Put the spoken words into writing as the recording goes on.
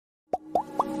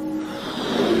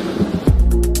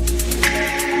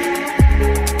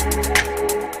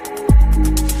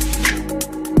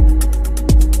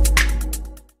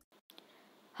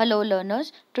Hello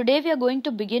learners, today we are going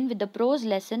to begin with the prose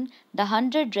lesson The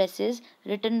 100 Dresses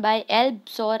written by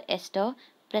Bsor Ester,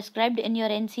 prescribed in your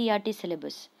NCERT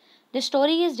syllabus. The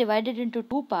story is divided into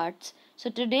two parts, so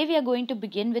today we are going to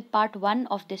begin with part 1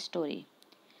 of this story.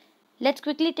 Let's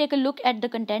quickly take a look at the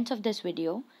contents of this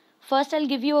video. First, I'll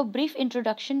give you a brief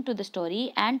introduction to the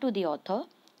story and to the author.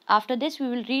 After this, we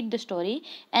will read the story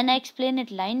and I explain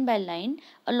it line by line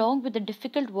along with the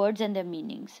difficult words and their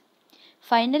meanings.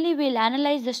 Finally, we'll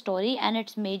analyze the story and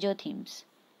its major themes.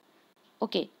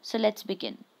 Okay, so let's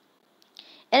begin.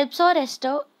 Bsor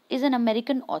Ester is an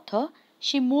American author.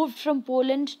 She moved from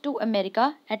Poland to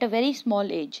America at a very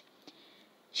small age.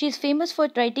 She is famous for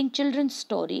writing children's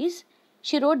stories.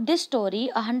 She wrote this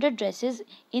story, 100 Dresses,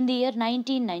 in the year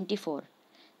 1994.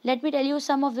 Let me tell you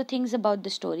some of the things about the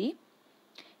story.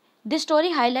 This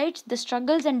story highlights the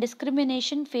struggles and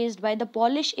discrimination faced by the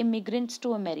Polish immigrants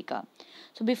to America.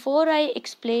 So before I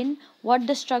explain what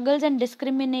the struggles and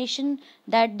discrimination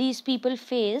that these people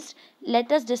faced,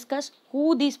 let us discuss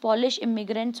who these Polish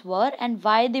immigrants were and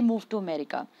why they moved to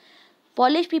America.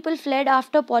 Polish people fled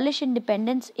after Polish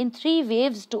independence in 3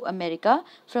 waves to America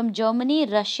from Germany,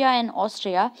 Russia and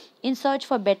Austria in search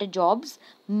for better jobs,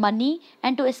 money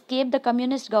and to escape the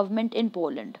communist government in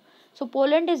Poland. So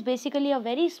Poland is basically a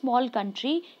very small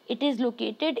country. It is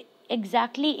located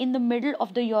exactly in the middle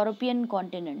of the European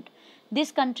continent. This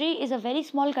country is a very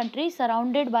small country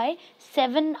surrounded by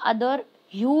 7 other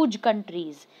huge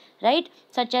countries, right,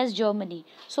 such as Germany.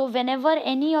 So whenever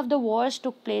any of the wars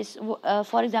took place,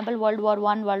 for example World War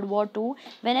I, World War II,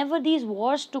 whenever these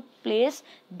wars took place,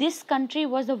 this country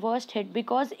was the worst hit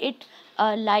because it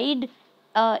lied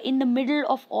in the middle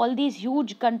of all these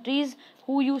huge countries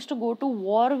who used to go to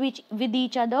war with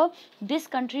each other. This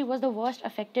country was the worst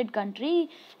affected country,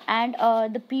 and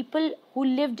the people who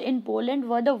lived in Poland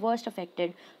were the worst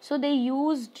affected. So they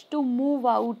used to move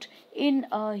out in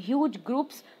huge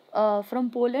groups from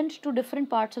Poland to different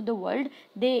parts of the world.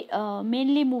 They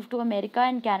mainly moved to America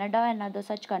and Canada and other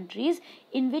such countries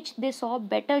in which they saw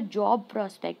better job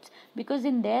prospects, because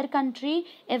in their country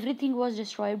everything was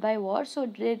destroyed by war. So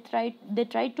they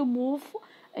tried to move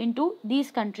into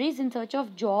these countries in search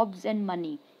of jobs and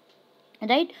money,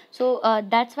 right? So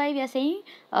that's why we are saying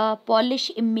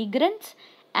Polish immigrants.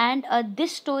 And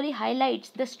this story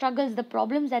highlights the struggles, the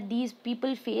problems that these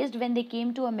people faced when they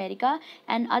came to America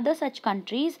and other such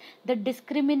countries, the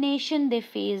discrimination they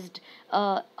faced,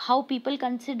 how people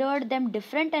considered them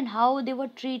different and how they were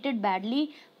treated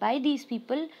badly by these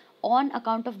people on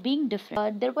account of being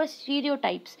different. There were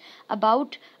stereotypes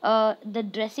about the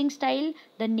dressing style,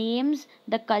 the names,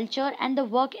 the culture and the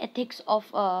work ethics of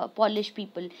Polish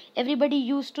people. Everybody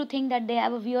used to think that they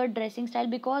have a weird dressing style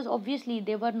because obviously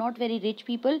they were not very rich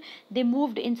people. They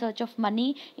moved in search of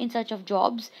money, in search of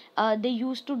jobs. They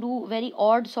used to do very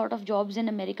odd sort of jobs in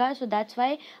America. So that's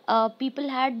why people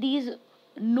had these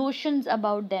notions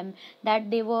about them,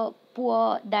 that they were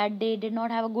poor, that they did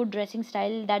not have a good dressing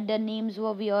style, that their names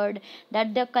were weird,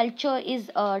 that their culture is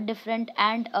different,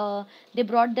 and they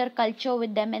brought their culture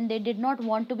with them and they did not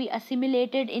want to be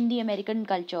assimilated in the American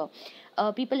culture.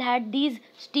 People had these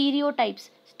stereotypes.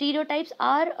 Stereotypes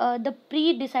are the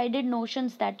pre-decided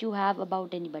notions that you have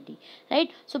about anybody,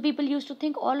 right? So people used to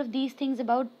think all of these things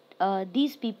about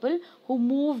these people who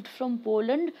moved from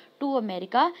Poland to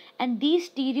America, and these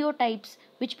stereotypes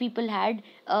which people had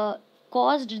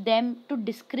caused them to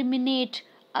discriminate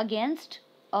against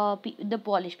the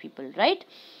Polish people, right?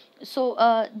 So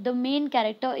the main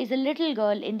character is a little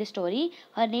girl in the story.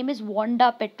 Her name is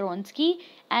Wanda Petronsky,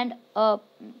 and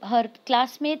her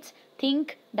classmates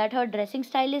think that her dressing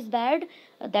style is bad,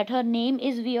 that her name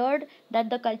is weird,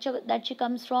 that the culture that she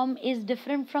comes from is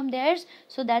different from theirs.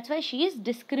 So that's why she is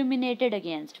discriminated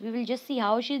against. We will just see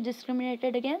how she is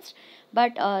discriminated against,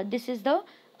 but this is the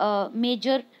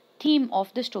major theme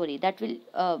of the story that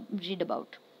we'll read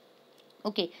about.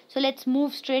 Okay, so let's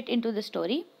move straight into the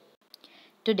story.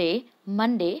 Today,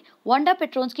 Monday, Wanda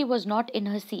Petronsky was not in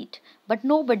her seat, but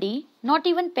nobody, not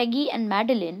even Peggy and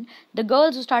Madeline, the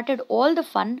girls who started all the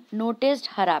fun, noticed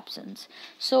her absence.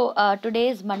 So today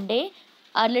is Monday.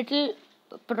 Our little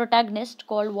protagonist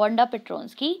called Wanda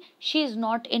Petronsky, she is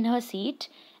not in her seat,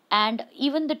 and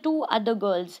even the 2 other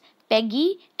girls,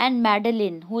 Peggy and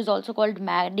Madeline, who is also called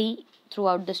Maddie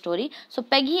throughout the story. So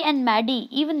Peggy and Maddie,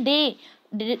 even they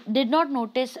did not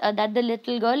notice that the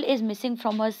little girl is missing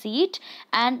from her seat,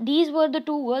 and these were the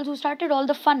 2 girls who started all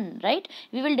the fun, right?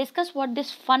 We will discuss what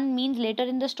this fun means later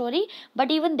in the story,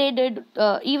 but even they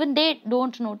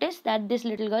don't notice that this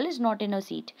little girl is not in her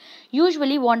seat.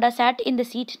 Usually Wanda sat in the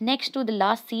seat next to the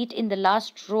last seat in the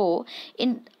last row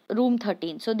in room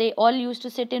 13. So they all used to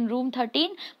sit in room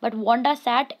 13, but Wanda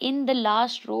sat in the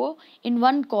last row in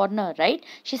one corner, right?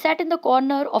 She sat in the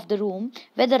corner of the room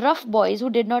where the rough boys who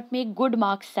did not make good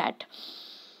marks sat.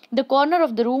 The corner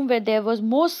of the room where there was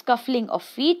most scuffling of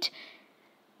feet,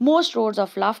 most roars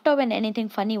of laughter when anything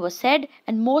funny was said,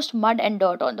 and most mud and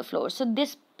dirt on the floor. So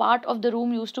this part of the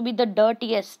room used to be the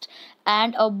dirtiest,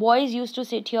 and boys used to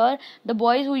sit here, the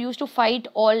boys who used to fight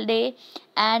all day,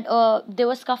 and there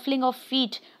was scuffling of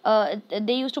feet.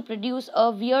 They used to produce a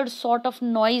weird sort of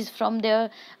noise from their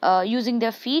using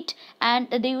their feet, and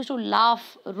they used to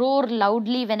laugh, roar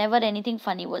loudly whenever anything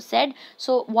funny was said.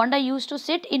 So Wanda used to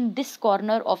sit in this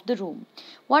corner of the room.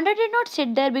 Wanda did not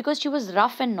sit there because she was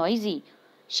rough and noisy.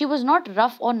 She was not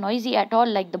rough or noisy at all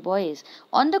like the boys.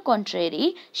 On the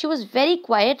contrary, she was very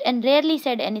quiet and rarely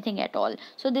said anything at all.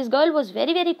 So this girl was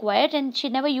very, very quiet, and she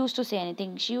never used to say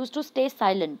anything. She used to stay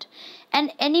silent.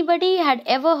 And anybody had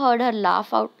ever heard her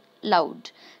laugh out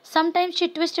loud. Sometimes she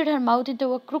twisted her mouth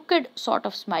into a crooked sort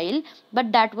of smile,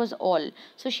 but that was all.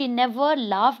 So she never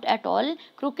laughed at all.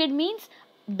 Crooked means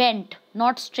bent,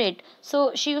 not straight.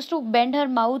 So she used to bend her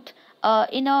mouth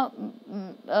in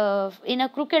a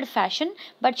crooked fashion,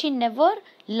 but she never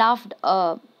laughed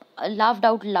out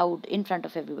loud in front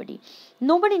of everybody.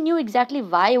 Nobody knew exactly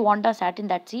why Wanda sat in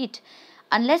that seat,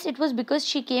 unless it was because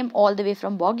she came all the way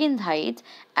from Boggins Heights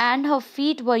and her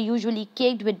feet were usually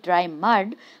caked with dry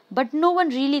mud. But no one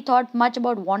really thought much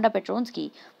about Wanda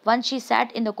Petronsky once she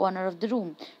sat in the corner of the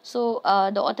room. So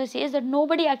the author says that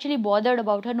nobody actually bothered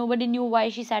about her, nobody knew why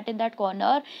she sat in that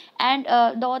corner, and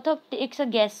the author takes a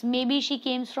guess. Maybe she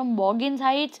came from Boggins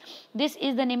Heights. This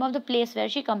is the name of the place where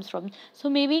she comes from. So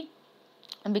maybe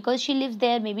because she lives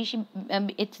there, maybe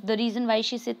it's the reason why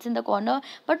she sits in the corner,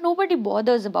 but nobody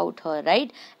bothers about her,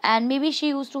 right? And maybe she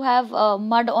used to have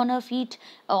mud on her feet,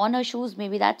 on her shoes,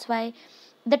 maybe that's why.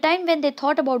 The time when they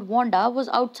thought about Wanda was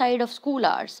outside of school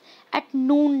hours, at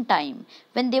noon time,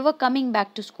 when they were coming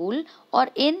back to school, or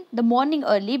in the morning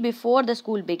early before the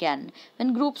school began,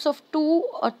 when groups of 2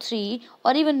 or 3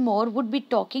 or even more would be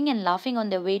talking and laughing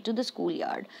on their way to the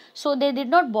schoolyard. So they did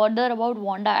not bother about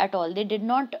Wanda at all. They did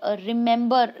not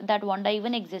remember that Wanda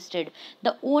even existed.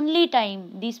 The only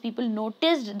time these people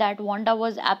noticed that Wanda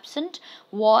was absent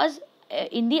was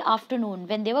in the afternoon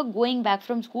when they were going back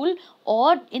from school,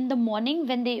 or in the morning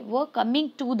when they were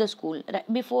coming to the school,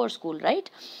 before school, right?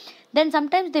 Then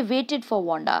sometimes they waited for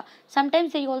Wanda.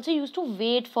 Sometimes they also used to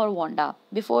wait for Wanda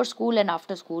before school and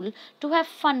after school to have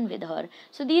fun with her.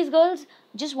 So these girls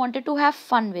just wanted to have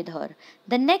fun with her.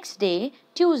 The next day,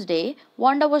 Tuesday,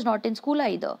 Wanda was not in school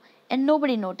either, and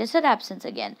nobody noticed her absence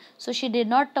again. So she did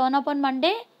not turn up on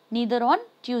Monday, neither on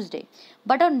Tuesday.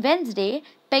 But on Wednesday,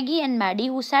 Peggy and Maddie,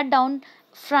 who sat down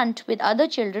front with other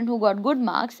children who got good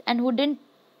marks and who didn't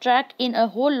track in a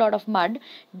whole lot of mud,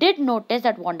 did notice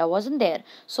that Wanda wasn't there.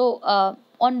 So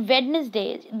on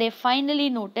Wednesday, they finally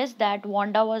noticed that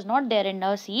Wanda was not there in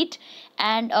her seat,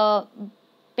 and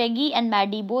Peggy and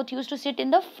Maddie both used to sit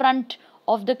in the front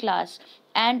of the class,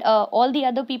 and all the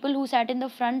other people who sat in the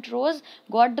front rows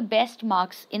got the best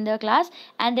marks in their class,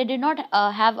 and they did not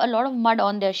have a lot of mud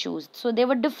on their shoes, so they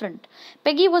were different.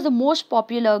 Peggy was the most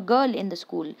popular girl in the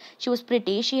school. She was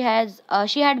pretty. She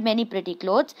had many pretty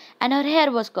clothes, and her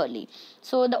hair was curly.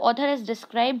 So the author has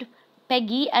described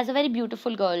Peggy as a very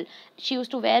beautiful girl. She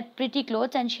used to wear pretty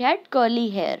clothes and she had curly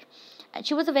hair. And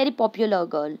she was a very popular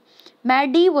girl.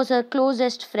 Maddie was her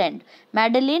closest friend.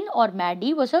 Madeline or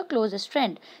Maddie was her closest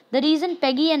friend. The reason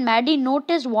Peggy and Maddie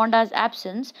noticed Wanda's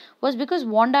absence was because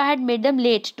Wanda had made them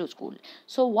late to school.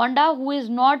 So Wanda, who is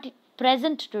not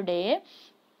present today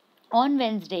on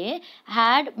Wednesday,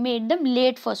 had made them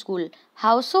late for school.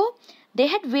 How so? They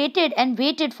had waited and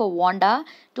waited for Wanda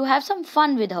to have some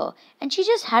fun with her, and she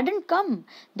just hadn't come.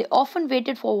 They often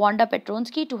waited for Wanda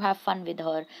Petronsky to have fun with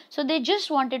her. So they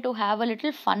just wanted to have a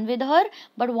little fun with her,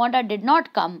 but Wanda did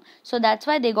not come. So that's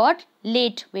why they got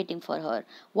late waiting for her.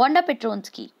 Wanda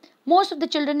Petronsky. Most of the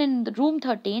children in the room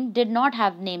 13 did not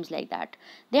have names like that.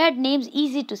 They had names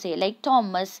easy to say, like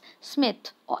Thomas,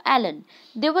 Smith, or Alan.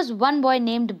 There was one boy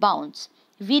named Bounce.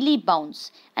 Willy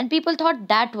Bounce, and people thought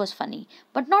that was funny,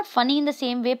 but not funny in the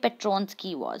same way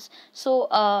Petronsky was. So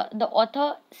the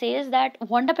author says that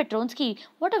Wanda Petronsky,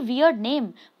 what a weird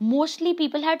name. Mostly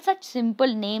people had such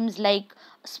simple names like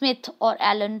Smith or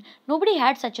Allen. Nobody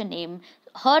had such a name.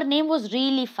 Her name was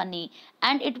really funny,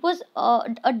 and it was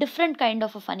a different kind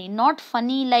of a funny, not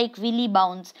funny like Willy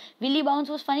Bounce. Willy Bounce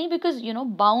was funny because,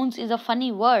 bounce is a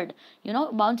funny word.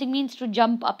 Bouncing means to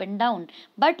jump up and down.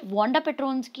 But Wanda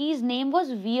Petronsky's name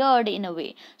was weird in a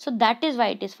way. So that is why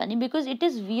it is funny, because it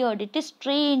is weird, it is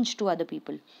strange to other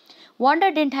people.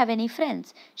 Wanda didn't have any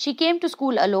friends. She came to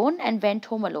school alone and went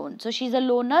home alone. So she's a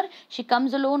loner. She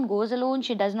comes alone, goes alone.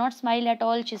 She does not smile at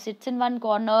all. She sits in one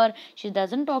corner. She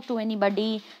doesn't talk to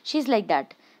anybody. She's like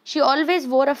that. She always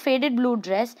wore a faded blue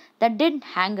dress that didn't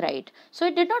hang right. So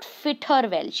it did not fit her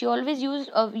well. She always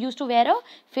used to wear a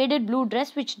faded blue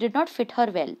dress which did not fit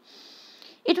her well.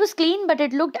 It was clean, but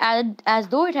it looked as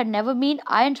though it had never been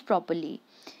ironed properly.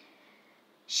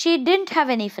 She didn't have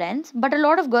any friends, but a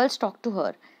lot of girls talked to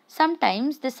her.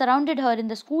 Sometimes they surrounded her in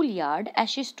the schoolyard as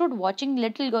she stood watching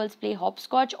little girls play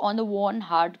hopscotch on the worn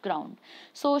hard ground.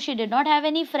 So she did not have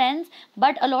any friends,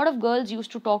 but a lot of girls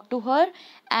used to talk to her,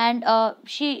 and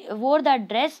she wore that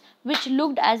dress which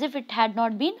looked as if it had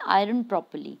not been ironed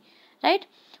properly. Right?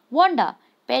 Wanda,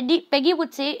 Peggy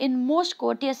would say in most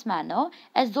courteous manner,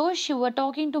 as though she were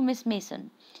talking to Miss Mason.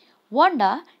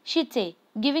 Wanda, she'd say,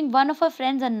 giving one of her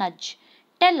friends a nudge.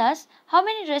 Tell us, how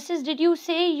many dresses did you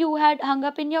say you had hung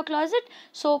up in your closet?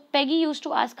 So Peggy used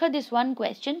to ask her this one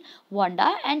question,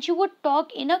 Wanda, and she would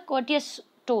talk in a courteous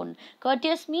tone.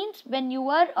 Courteous means when you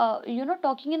are,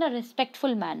 talking in a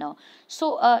respectful manner.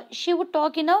 So she would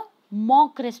talk in a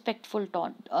mock respectful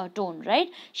tone,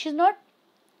 right? She's not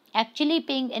actually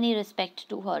paying any respect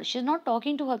to her. She's not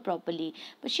talking to her properly,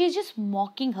 but she's just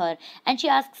mocking her. And she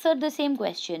asks her the same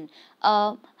question.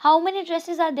 How many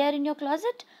dresses are there in your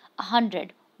closet?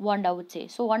 100, Wanda would say.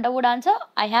 So Wanda would answer,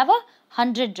 I have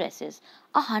 100 dresses.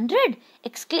 100?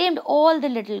 Exclaimed all the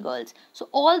little girls. So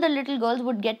all the little girls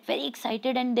would get very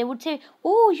excited and they would say,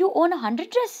 oh, you own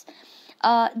 100 dresses?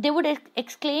 They would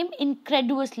exclaim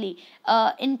incredulously.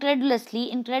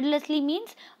 Incredulously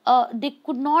means they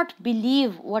could not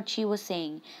believe what she was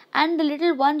saying. And the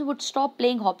little ones would stop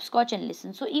playing hopscotch and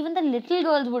listen. So even the little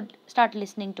girls would start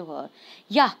listening to her.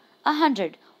 Yeah,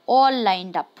 100, all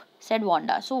lined up, said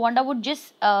Wanda. So Wanda would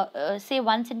just say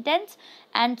one sentence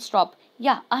and stop.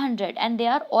 Yeah, 100, and they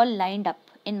are all lined up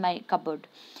in my cupboard.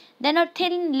 Then her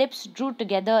thin lips drew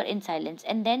together in silence,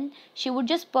 and then she would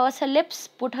just purse her lips,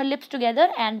 put her lips together,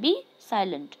 and be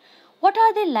silent. What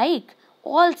are they like?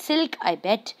 All silk, I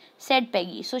bet, said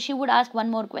Peggy. So she would ask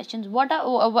one more question.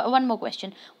 One more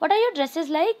question. What are your dresses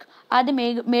like? Are they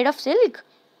made of silk?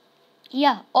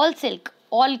 Yeah, all silk,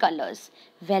 all colors.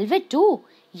 Velvet too?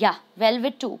 Yeah,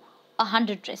 velvet too.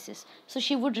 100 dresses. So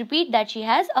she would repeat that she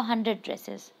has 100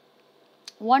 dresses.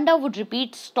 Wanda would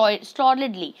repeat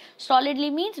stolidly. Stolidly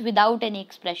means without any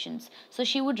expressions. So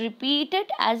she would repeat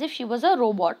it as if she was a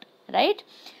robot, right?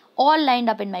 All lined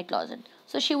up in my closet.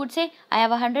 So she would say, I have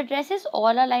 100 dresses,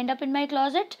 all are lined up in my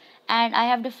closet, and I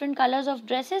have different colors of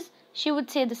dresses. She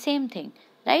would say the same thing,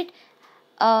 right?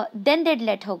 Then they'd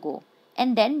let her go.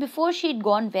 And then, before she'd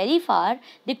gone very far,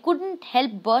 they couldn't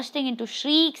help bursting into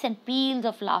shrieks and peals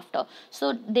of laughter.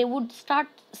 So they would start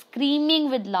screaming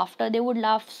with laughter. They would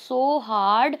laugh so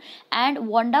hard, and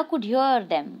Wanda could hear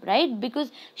them, right?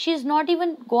 Because she's not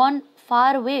even gone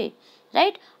far away,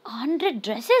 right? 100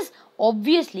 dresses.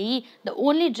 Obviously, the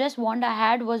only dress Wanda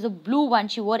had was a blue one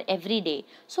she wore every day.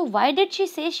 So why did she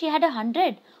say she had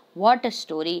 100? What a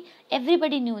story.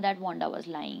 Everybody knew that Wanda was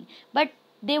lying. But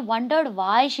they wondered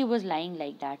why she was lying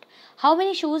like that. How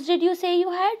many shoes did you say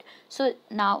you had? So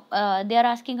now they are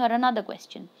asking her another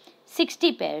question.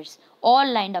 60 pairs,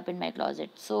 all lined up in my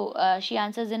closet. So she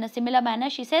answers in a similar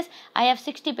manner. She says, I have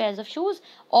 60 pairs of shoes,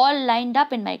 all lined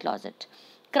up in my closet.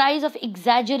 Cries of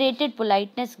exaggerated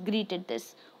politeness greeted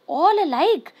this. All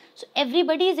alike. So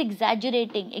everybody is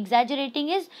exaggerating. Exaggerating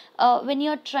is when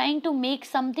you're trying to make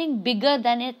something bigger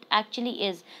than it actually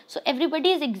is. So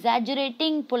everybody is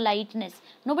exaggerating politeness.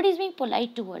 Nobody is being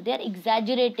polite to her. They are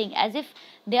exaggerating as if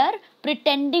they are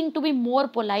pretending to be more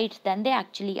polite than they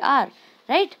actually are.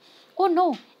 Right? Oh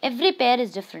no, every pair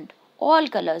is different. All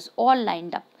colors, all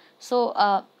lined up.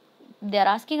 So they are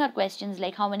asking her questions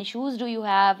like, how many shoes do you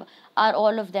have? Are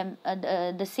all of them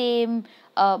the same?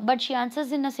 But she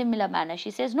answers in a similar manner.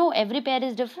 She says, no, every pair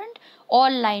is different,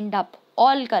 all lined up,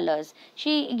 all colors.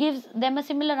 She gives them a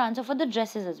similar answer for the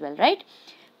dresses as well, right?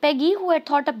 Peggy, who had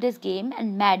thought up this game,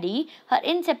 and Maddie, her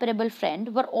inseparable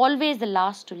friend, were always the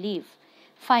last to leave.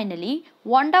 Finally,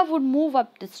 Wanda would move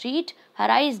up the street,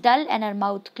 her eyes dull and her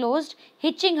mouth closed,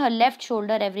 hitching her left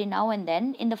shoulder every now and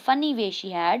then in the funny way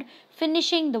she had,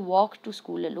 finishing the walk to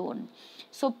school alone.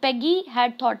 So Peggy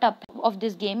had thought up of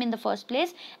this game in the first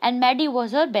place, and Maddie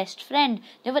was her best friend.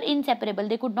 They were inseparable.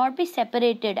 They could not be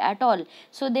separated at all.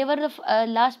 So they were the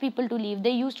last people to leave.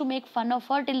 They used to make fun of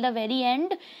her till the very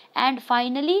end, and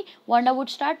finally Wanda would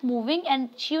start moving, and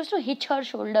she used to hitch her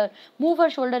shoulder, move her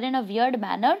shoulder in a weird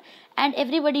manner, and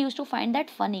everybody used to find that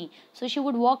funny. So she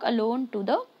would walk alone to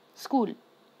the school.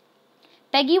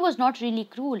 Peggy was not really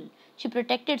cruel. She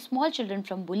protected small children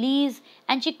from bullies,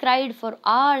 and she cried for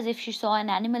hours if she saw an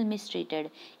animal mistreated.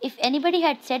 If anybody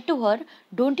had said to her,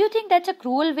 "Don't you think that's a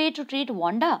cruel way to treat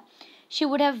Wanda?" she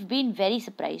would have been very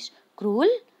surprised. Cruel?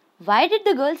 Why did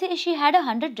the girl say she had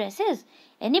 100 dresses?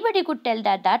 Anybody could tell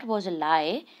that that was a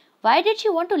lie. Why did she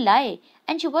want to lie?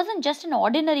 And she wasn't just an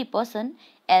ordinary person.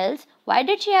 Else, why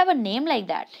did she have a name like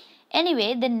that?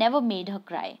 Anyway, they never made her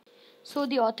cry. So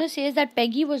the author says that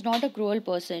Peggy was not a cruel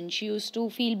person. She used to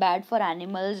feel bad for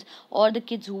animals or the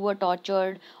kids who were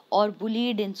tortured or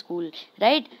bullied in school,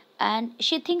 right? And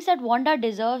she thinks that Wanda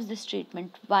deserves this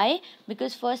treatment. Why?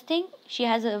 Because first thing, she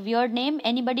has a weird name.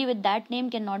 Anybody with that name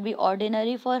cannot be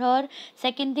ordinary for her.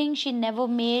 Second thing, she never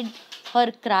made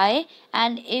her cry.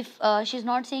 And if she's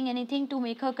not saying anything to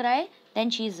make her cry, then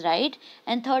she's right.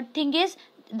 And third thing is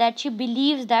that she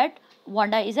believes that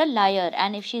Wanda is a liar,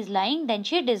 and if she is lying, then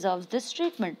she deserves this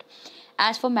treatment.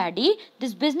 As for Maddie,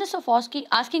 this business of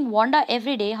asking Wanda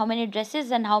every day how many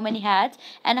dresses and how many hats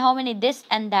and how many this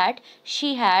and that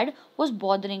she had was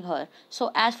bothering her.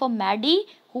 So, as for Maddie,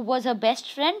 who was her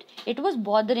best friend, it was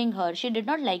bothering her. She did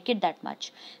not like it that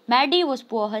much. Maddie was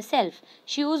poor herself.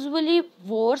 She usually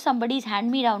wore somebody's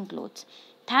hand me down clothes.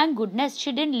 Thank goodness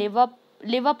she didn't live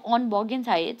up on Boggins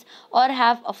Heights or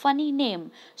have a funny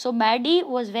name. So Maddie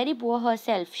was very poor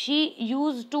herself. She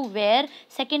used to wear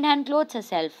second hand clothes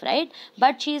herself, right?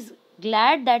 But she's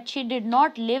glad that she did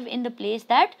not live in the place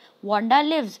that Wanda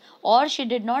lives, or she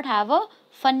did not have a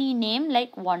funny name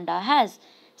like Wanda has.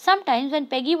 Sometimes, when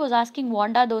Peggy was asking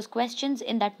Wanda those questions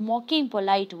in that mocking,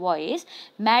 polite voice,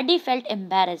 Maddie felt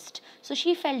embarrassed. So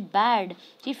she felt bad.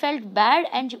 She felt bad,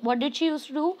 and what did she used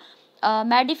to do?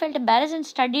 Maddie felt embarrassed and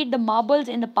studied the marbles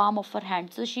in the palm of her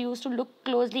hand. So she used to look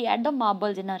closely at the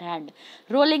marbles in her hand,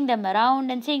 rolling them around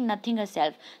and saying nothing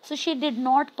herself. So she did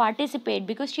not participate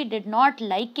because she did not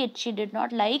like it. She did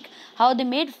not like how they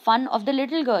made fun of the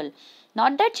little girl.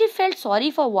 Not that she felt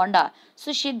sorry for Wanda.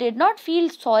 So she did not feel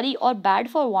sorry or bad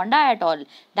for Wanda at all.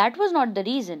 That was not the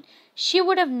reason. She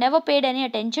would have never paid any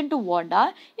attention to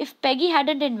Wanda if Peggy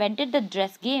hadn't invented the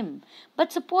dress game.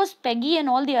 But suppose Peggy and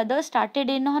all the others started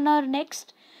in on her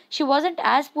next. She wasn't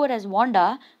as poor as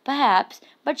Wanda, perhaps,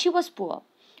 but she was poor.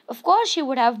 Of course, she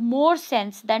would have more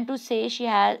sense than to say she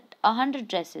had 100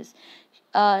 dresses.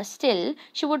 Still,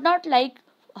 she would not like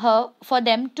her for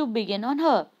them to begin on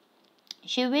her.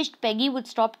 She wished Peggy would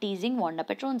stop teasing Wanda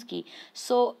Petronsky.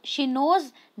 So she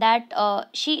knows that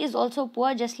she is also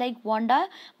poor just like Wanda,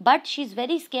 but she's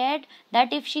very scared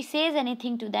that if she says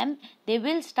anything to them, they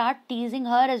will start teasing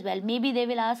her as well. Maybe they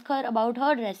will ask her about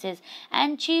her dresses.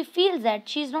 And she feels that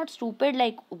she's not stupid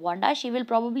like Wanda. She will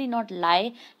probably not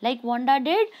lie like Wanda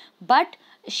did, but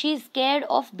she's scared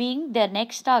of being their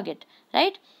next target,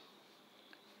 right?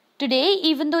 Today,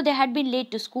 even though they had been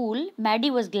late to school, Maddie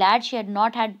was glad she had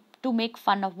not had to make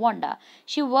fun of Wanda.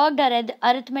 She worked her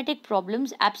arithmetic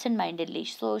problems absent-mindedly.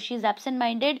 So she's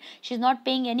absent-minded. She's not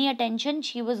paying any attention.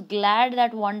 She was glad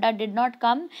that Wanda did not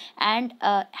come, and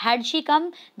had she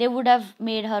come, they would have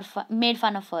made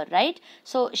fun of her, right?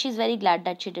 So she's very glad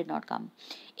that she did not come.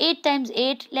 8 times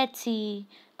 8. Let's see.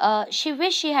 She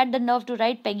wished she had the nerve to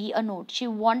write Peggy a note.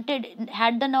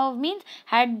 Had the nerve means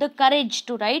had the courage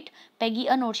to write Peggy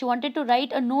a note. She wanted to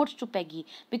write a note to Peggy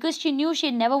because she knew she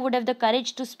never would have the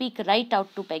courage to speak right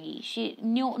out to Peggy. She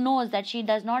knows that she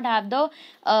does not have the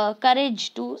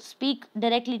courage to speak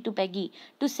directly to Peggy,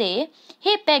 to say,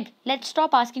 "Hey Peg, let's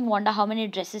stop asking Wanda how many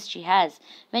dresses she has."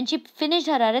 When she finished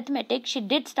her arithmetic, she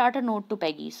did start a note to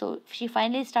Peggy. So she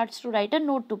finally starts to write a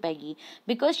note to Peggy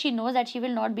because she knows that she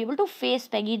will not be able to face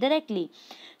Peggy directly.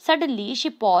 Suddenly, she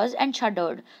paused and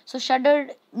shuddered. So,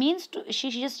 shuddered means she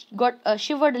just got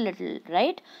shivered a little,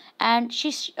 right? And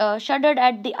she shuddered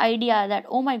at the idea that,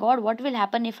 oh my god, what will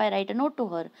happen if I write a note to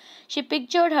her? She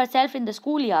pictured herself in the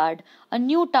schoolyard, a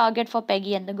new target for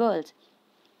Peggy and the girls.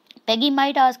 Peggy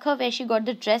might ask her where she got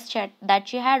the dress that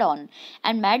she had on,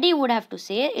 and Maddie would have to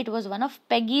say it was one of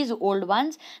Peggy's old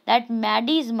ones that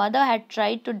Maddie's mother had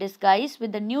tried to disguise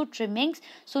with the new trimmings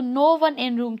so no one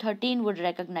in room 13 would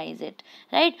recognize it,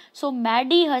 right? So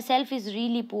Maddie herself is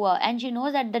really poor, and she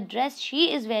knows that the dress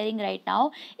she is wearing right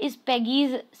now is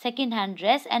Peggy's second hand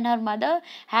dress, and her mother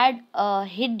had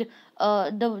hid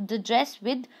the dress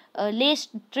with lace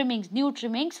trimmings, new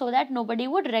trimmings, so that nobody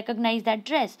would recognize that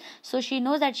dress. So she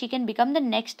knows that she can become the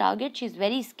next target. She's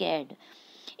very scared.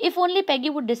 If only Peggy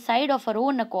would decide of her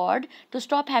own accord to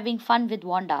stop having fun with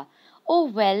Wanda. Oh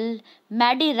well,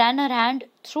 Maddie ran her hand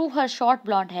through her short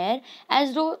blonde hair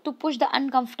as though to push the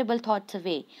uncomfortable thoughts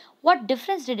away. What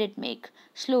difference did it make?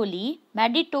 Slowly,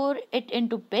 Maddie tore it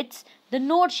into bits, the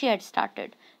note she had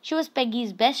started. She was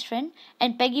Peggy's best friend,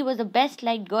 and Peggy was the best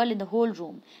liked girl in the whole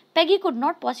room. Peggy could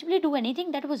not possibly do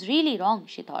anything that was really wrong,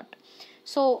 she thought.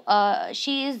 So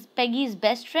she is Peggy's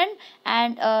best friend,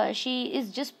 and she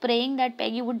is just praying that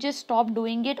Peggy would just stop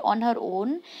doing it on her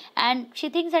own. And she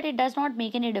thinks that it does not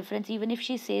make any difference. Even if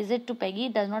she says it to Peggy,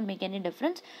 it does not make any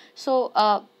difference.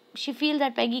 So she feels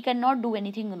that Peggy cannot do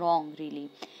anything wrong, really.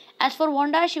 As for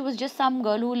Wanda, she was just some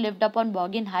girl who lived up on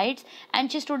Boggin Heights,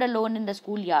 and she stood alone in the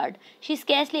schoolyard. She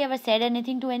scarcely ever said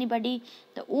anything to anybody.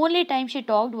 The only time she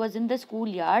talked was in the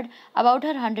schoolyard about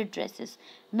her 100 dresses.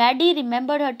 Maddie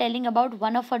remembered her telling about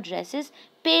one of her dresses,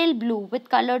 pale blue with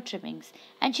colored trimmings,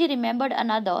 and she remembered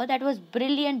another that was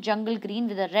brilliant jungle green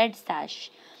with a red sash.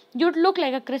 You'd look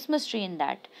like a Christmas tree in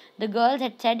that, the girls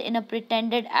had said in a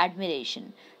pretended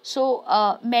admiration. So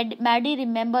Maddie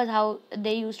remembers how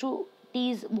they used to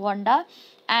tease Wanda,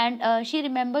 and she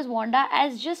remembers Wanda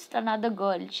as just another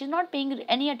girl. She's not paying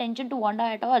any attention to Wanda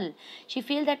at all. She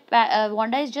feels that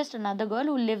Wanda is just another girl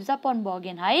who lives up on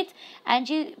Boggin Heights, and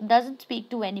she doesn't speak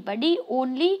to anybody.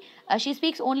 Only she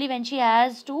speaks only when she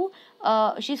has to.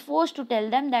 She's forced to tell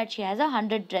them that she has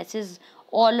 100 dresses,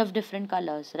 all of different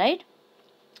colors, right?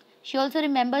 She also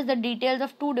remembers the details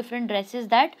of two different dresses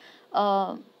that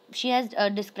she has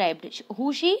described.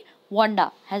 Who she?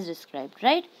 Wanda has described,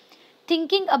 right?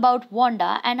 Thinking about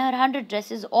Wanda and her 100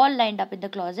 dresses all lined up in the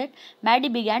closet, Maddie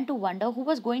began to wonder who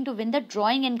was going to win the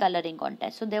drawing and coloring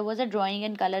contest. So there was a drawing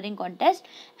and coloring contest,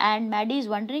 and Maddie is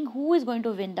wondering who is going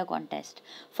to win the contest.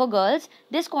 For girls,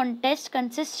 this contest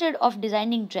consisted of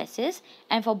designing dresses,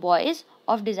 and for boys,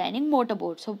 of designing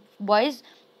motorboats. So boys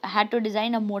had to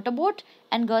design a motorboat,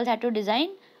 and girls had to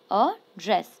design a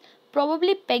dress.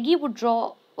 Probably Peggy would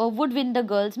win the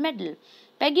girls' medal.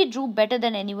 Peggy drew better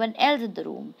than anyone else in the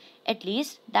room. At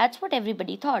least that's what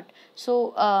everybody thought.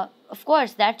 So of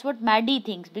course that's what Maddie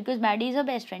thinks, because Maddie is her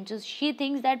best friend. So she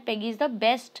thinks that Peggy is the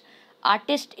best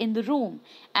artist in the room,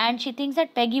 and she thinks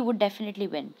that Peggy would definitely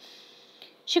win.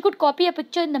 She could copy a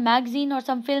picture in the magazine or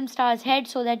some film star's head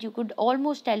so that you could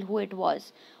almost tell who it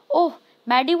was. Oh,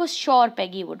 Maddie was sure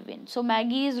Peggy would win. So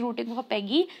Maggie is rooting for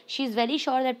Peggy. She is very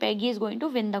sure that Peggy is going to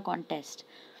win the contest.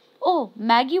 Oh,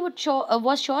 Maggie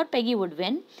was sure Peggy would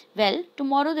win. Well,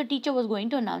 tomorrow the teacher was going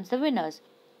to announce the winners.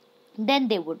 Then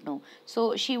they would know.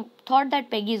 So she thought that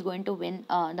Peggy is going to win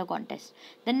the contest.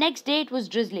 The next day it was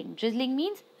drizzling. Drizzling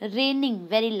means raining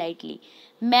very lightly.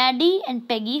 Maddie and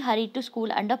Peggy hurried to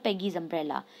school under Peggy's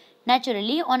umbrella.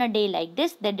 Naturally, on a day like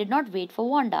this, they did not wait for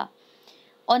Wanda.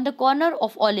 On the corner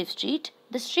of Olive Street,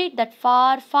 the street that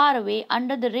far, far away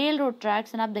under the railroad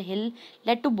tracks and up the hill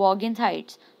led to Boggins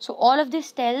Heights. So all of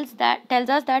this tells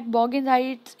us that Boggins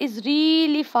Heights is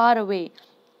really far away,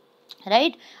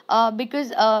 right?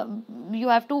 Because you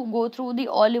have to go through the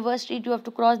Oliver Street, you have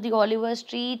to cross the Oliver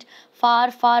Street far,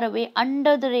 far away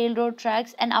under the railroad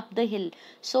tracks and up the hill.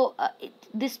 So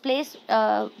this place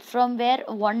from where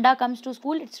Wanda comes to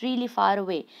school, it's really far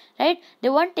away, right? They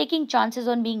weren't taking chances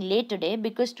on being late today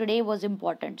because today was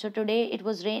important. So today it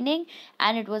was raining,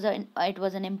 and it was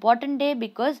an important day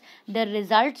because the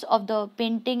results of the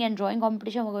painting and drawing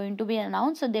competition were going to be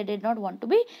announced, so they did not want to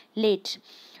be late.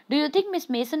 Do you think Miss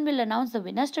Mason will announce the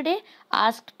winners today?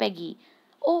 Asked Peggy.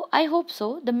 Oh, I hope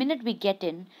so, the minute we get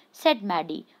in, said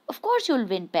Maddie. Of course you'll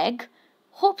win, Peg.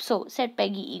 Hope so, said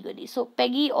Peggy eagerly. So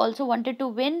Peggy also wanted to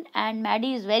win, and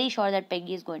Maddie is very sure that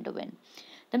Peggy is going to win.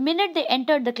 The minute they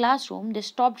entered the classroom, they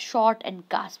stopped short and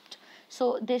gasped.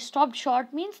 So they stopped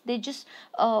short means they just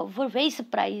were very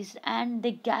surprised, and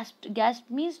they gasped. Gasped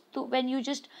means when you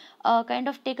just kind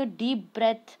of take a deep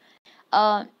breath.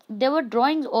 There were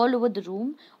drawings all over the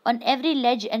room, on every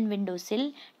ledge and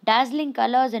windowsill, dazzling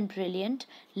colors and brilliant,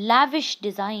 lavish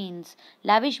designs.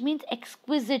 Lavish means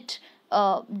exquisite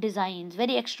designs,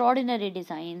 very extraordinary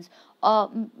designs,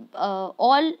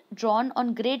 all drawn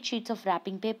on great sheets of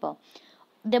wrapping paper.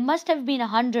 There must have been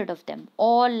 100 of them,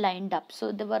 all lined up.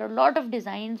 So there were a lot of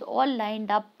designs all lined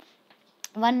up,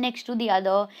 one next to the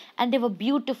other, and they were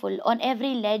beautiful on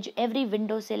every ledge, every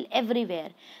windowsill,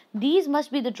 everywhere. These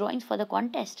must be the drawings for the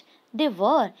contest. They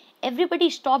were. Everybody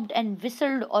stopped and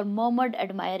whistled or murmured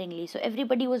admiringly. So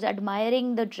everybody was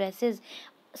admiring the dresses.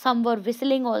 Some were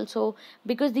whistling also,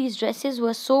 because these dresses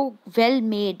were so well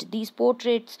made. These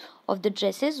portraits of the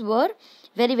dresses were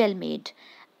very well made.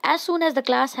 As soon as the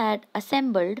class had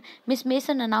assembled, Miss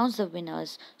Mason announced the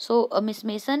winners. So Miss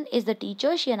Mason is the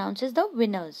teacher. She announces the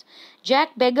winners.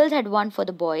 Jack Beggles had won for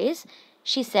the boys,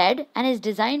 she said, and his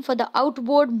design for the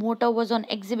outboard motor was on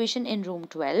exhibition in room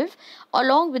 12,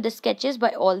 along with the sketches by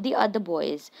all the other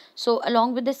boys. So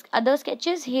along with the other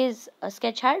sketches, his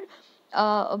sketch had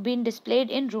been displayed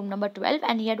in room number 12,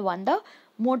 and he had won the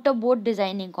motorboat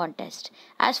designing contest.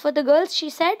 As for the girls, she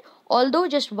said, although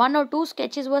just one or two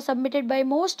sketches were submitted by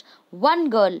most, one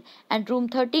girl, and room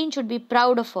 13 should be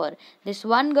proud of her. This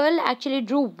one girl actually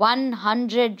drew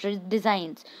 100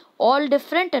 designs, all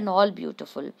different and all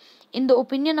beautiful. In the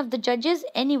opinion of the judges,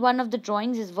 any one of the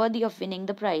drawings is worthy of winning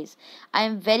the prize. I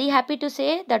am very happy to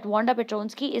say that Wanda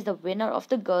Petronsky is the winner of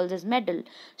the girls' medal.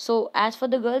 So, as for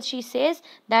the girls, she says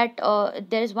that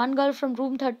there is one girl from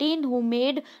room 13 who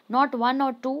made not one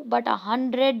or two but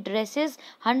 100 dresses,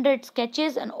 100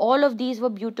 sketches, and all of these were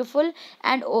beautiful.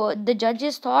 And the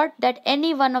judges thought that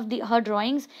any one of her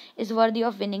drawings is worthy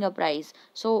of winning a prize.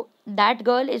 So, that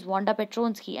girl is Wanda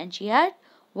Petronsky, and she had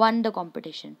won the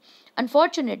competition.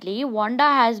 Unfortunately, Wanda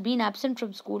has been absent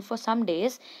from school for some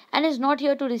days and is not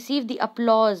here to receive the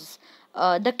applause,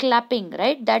 the clapping,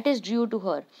 right? That is due to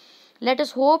her. Let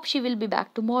us hope she will be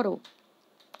back tomorrow.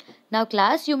 Now,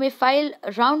 class, you may file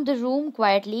round the room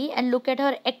quietly and look at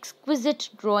her exquisite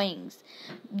drawings.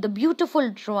 The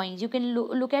beautiful drawings. You can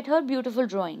look at her beautiful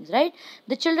drawings, right?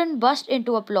 The children burst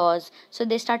into applause. So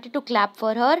they started to clap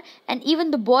for her, and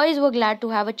even the boys were glad to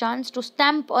have a chance to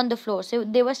stamp on the floor. So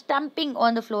they were stamping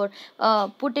on the floor,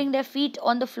 putting their feet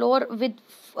on the floor with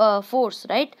force,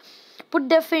 right? Put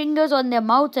their fingers on their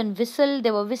mouths and whistle.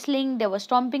 They were whistling, they were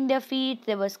stomping their feet,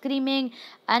 they were screaming,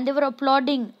 and they were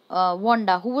applauding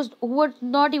Wanda, who was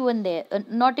not even there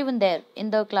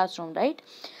in the classroom, right?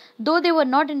 Though they were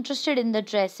not interested in the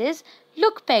dresses.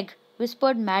 Look, Peg,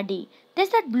 whispered Maddie. There's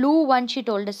that blue one she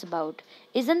told us about.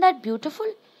 Isn't that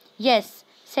beautiful? Yes,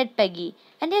 said Peggy.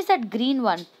 And there's that green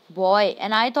one. Boy,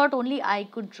 and I thought only I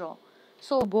could draw.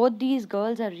 So both these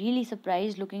girls are really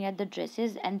surprised looking at the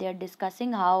dresses, and they are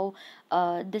discussing how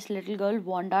this little girl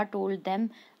Wanda told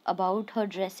them about her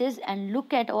dresses. And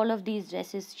look at all of these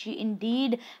dresses. She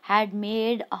indeed had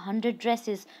made 100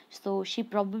 dresses. So she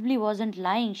probably wasn't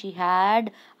lying. She had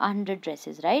 100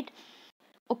 dresses, right?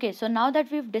 Okay, so now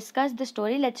that we've discussed the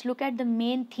story, let's look at the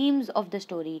main themes of the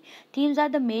story. Themes are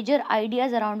the major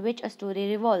ideas around which a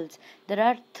story revolves. There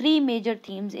are three major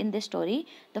themes in this story.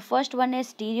 The first one is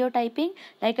stereotyping.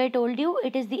 Like I told you,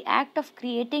 it is the act of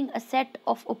creating a set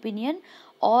of opinion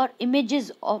or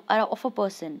images of a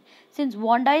person. Since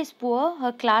Wanda is poor,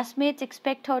 her classmates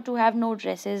expect her to have no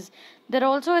dresses. They're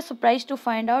also surprised to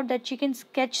find out that she can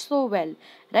sketch so well,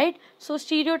 right? So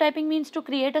stereotyping means to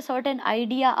create a certain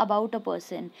idea about a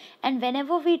person, and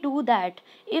whenever we do that,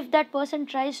 if that person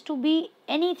tries to be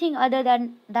anything other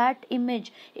than that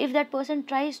image, if that person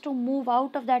tries to move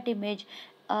out of that image,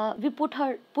 we put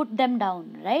them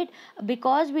down, right?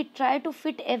 Because we try to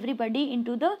fit everybody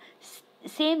into the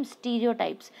same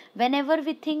stereotypes. Whenever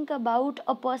we think about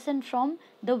a person from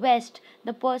the west,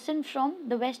 the person from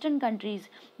the western countries,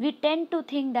 we tend to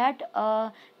think that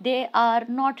they are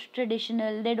not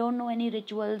traditional, they don't know any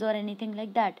rituals or anything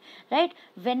like that, right?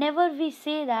 Whenever we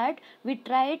say that, we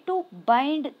try to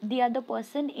bind the other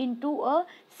person into a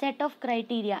set of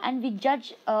criteria, and we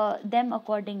judge them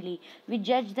accordingly. We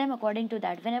judge them according to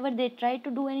that. Whenever they try to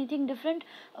do anything different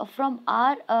from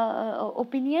our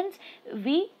opinions,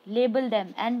 we label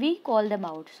them and we call them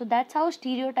out. So that's how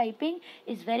stereotyping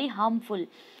is very harmful.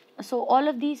 So all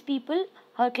of these people,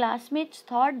 her classmates,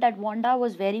 thought that Wanda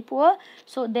was very poor,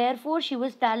 so therefore she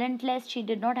was talentless, she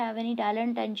did not have any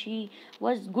talent, and she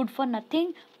was good for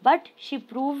nothing. But she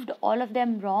proved all of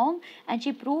them wrong, and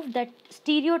she proved that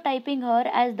stereotyping her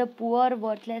as the poor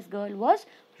worthless girl was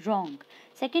wrong.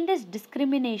 Second is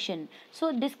discrimination.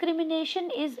 So discrimination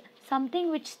is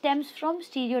something which stems from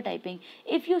stereotyping.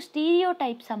 If you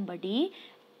stereotype somebody,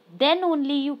 then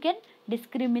only you can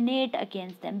discriminate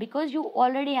against them, because you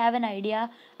already have an idea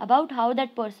about how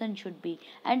that person should be,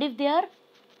 and if they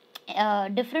are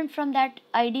different from that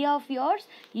idea of yours,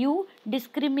 you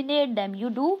discriminate them, you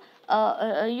do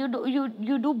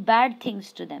bad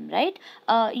things to them, right?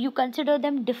 You consider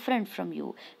them different from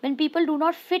you. When people do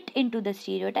not fit into the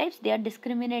stereotypes, they are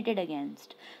discriminated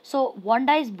against. So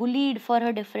Wanda is bullied for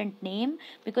her different name,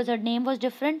 because her name was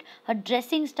different, her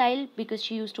dressing style, because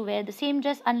she used to wear the same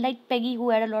dress unlike Peggy, who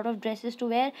had a lot of dresses to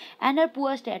wear, and her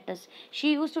poor status.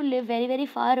 She used to live very very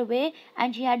far away,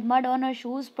 and she had mud on her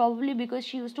shoes, probably because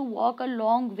she used to walk a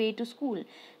long way to school.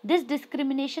 This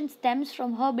discrimination stems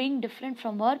from her being different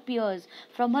from her peers,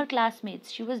 from her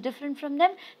classmates. She was different from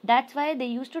them. That's why they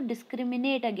used to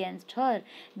discriminate against her.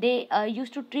 They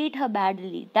used to treat her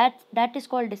badly. That is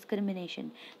called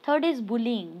discrimination. Third is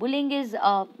bullying. Bullying is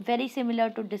very similar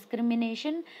to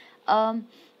discrimination.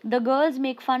 The girls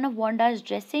make fun of Wanda's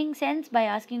dressing sense by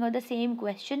asking her the same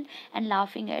question and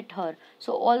laughing at her.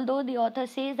 So, although the author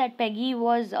says that Peggy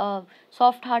was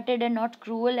soft hearted and not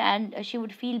cruel, and she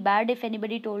would feel bad if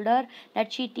anybody told her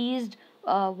that she teased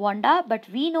Wanda, but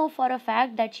we know for a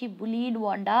fact that she bullied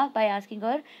Wanda by asking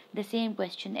her the same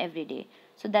question every day.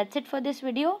 So that's it for this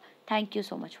video. Thank you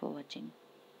so much for watching.